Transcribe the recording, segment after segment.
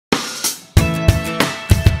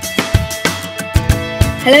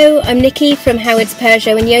Hello, I'm Nikki from Howard's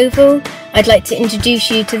Peugeot in Yeovil. I'd like to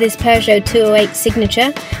introduce you to this Peugeot 208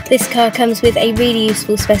 Signature. This car comes with a really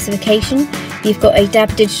useful specification. You've got a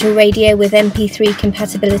DAB digital radio with MP3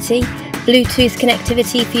 compatibility, Bluetooth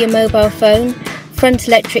connectivity for your mobile phone, front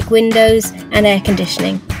electric windows and air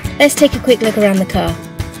conditioning. Let's take a quick look around the car.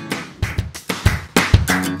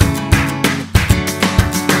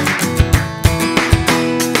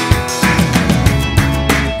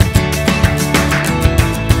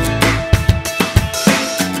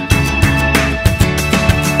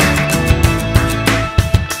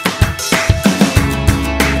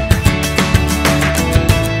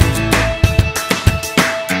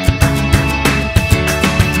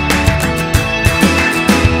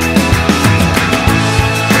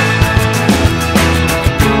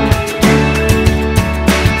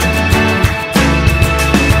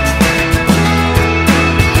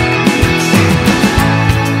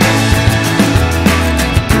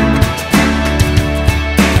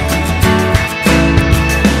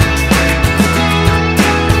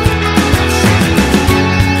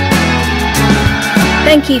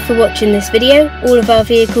 Thank you for watching this video. All of our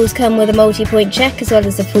vehicles come with a multi-point check as well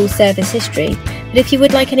as a full service history. But if you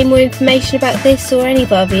would like any more information about this or any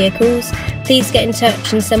of our vehicles, please get in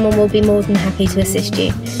touch and someone will be more than happy to assist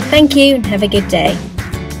you. Thank you and have a good day.